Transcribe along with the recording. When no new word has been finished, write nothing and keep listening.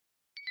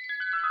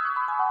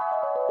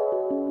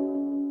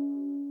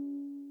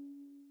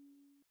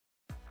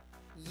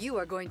You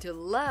are going to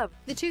love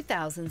the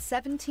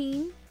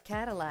 2017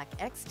 Cadillac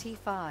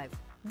XT5.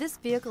 This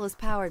vehicle is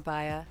powered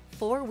by a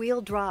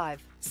 4-wheel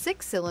drive,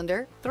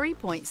 6-cylinder,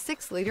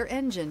 3.6-liter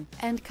engine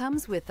and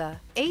comes with a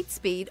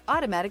 8-speed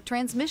automatic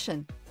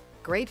transmission.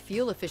 Great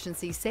fuel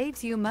efficiency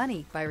saves you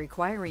money by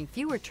requiring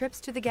fewer trips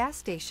to the gas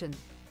station.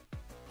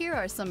 Here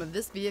are some of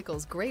this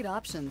vehicle's great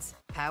options: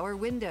 power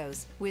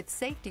windows with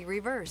safety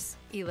reverse,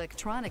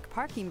 electronic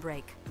parking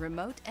brake,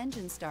 remote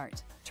engine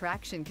start,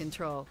 traction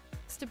control,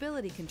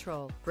 stability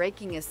control,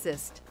 braking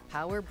assist,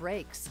 power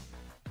brakes.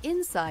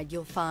 Inside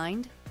you'll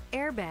find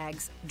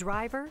airbags,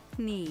 driver,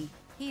 knee,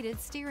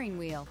 heated steering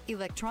wheel,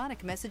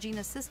 electronic messaging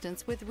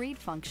assistance with read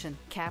function,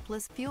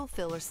 capless fuel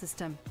filler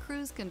system,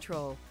 cruise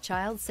control,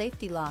 child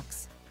safety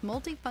locks,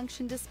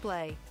 multifunction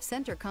display,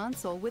 center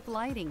console with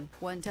lighting,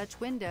 one-touch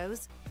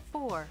windows,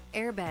 4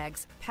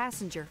 airbags,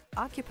 passenger,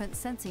 occupant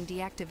sensing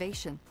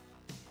deactivation.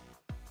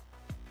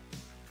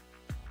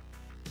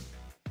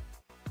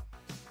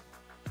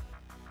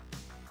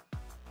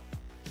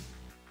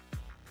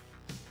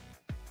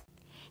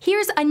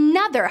 Here's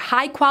another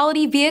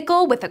high-quality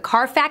vehicle with a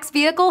Carfax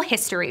Vehicle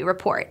History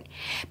Report.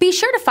 Be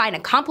sure to find a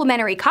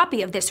complimentary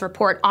copy of this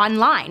report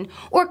online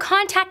or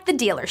contact the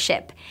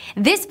dealership.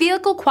 This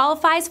vehicle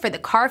qualifies for the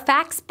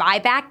Carfax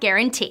Buyback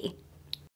Guarantee.